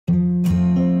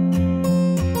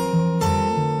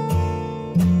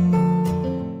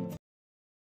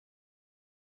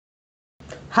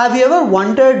Have you ever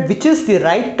wondered which is the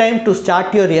right time to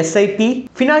start your SIP?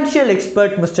 Financial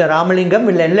expert Mr. Ramalingam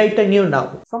will enlighten you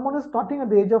now. Someone is starting at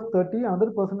the age of 30,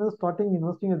 another person is starting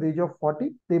investing at the age of 40.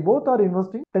 They both are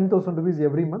investing 10,000 rupees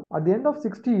every month. At the end of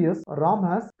 60 years, Ram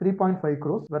has 3.5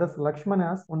 crores, whereas Lakshman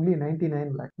has only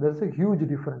 99 lakhs. There's a huge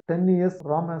difference. 10 years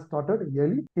Ram has started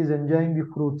early, he is enjoying the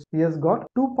fruits. He has got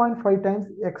 2.5 times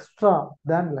extra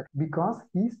than Lakshman because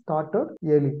he started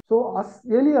early. So as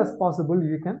early as possible,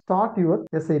 you can start your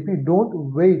SIP.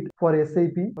 Don't wait for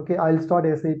SIP. Okay, I'll start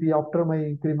SIP after my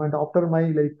increment, after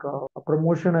my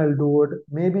promotion, I'll do it.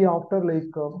 Maybe after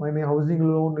my housing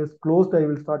loan is closed, I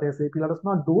will start SIP. Let us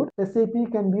not do it.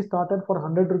 SIP can be started for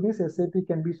 100 rupees. SIP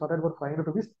can be started for 500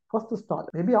 rupees. First start.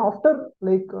 Maybe after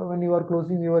when you are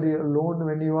closing your loan,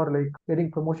 when you are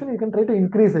getting promotion, you can try to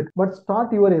increase it. But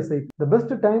start your SIP. The best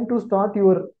time to start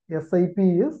your SIP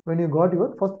is when you got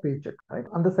your first paycheck, right?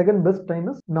 And the second best time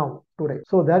is now, today.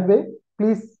 So that way,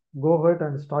 please go ahead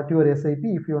and start your SIP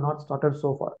if you have not started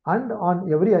so far. And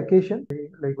on every occasion,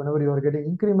 like whenever you are getting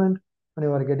increment, when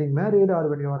you are getting married, or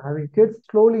when you are having kids,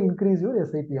 slowly increase your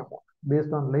SIP amount.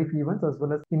 Based on life events as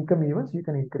well as income events, you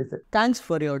can increase it. Thanks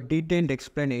for your detailed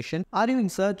explanation. Are you in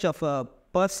search of a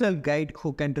personal guide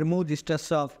who can remove the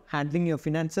stress of handling your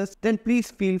finances? Then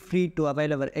please feel free to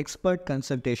avail our expert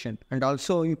consultation. And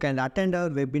also you can attend our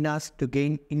webinars to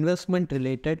gain investment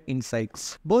related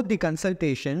insights. Both the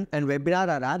consultation and webinar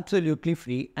are absolutely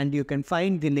free, and you can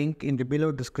find the link in the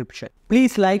below description.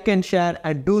 Please like and share,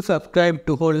 and do subscribe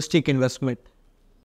to Holistic Investment.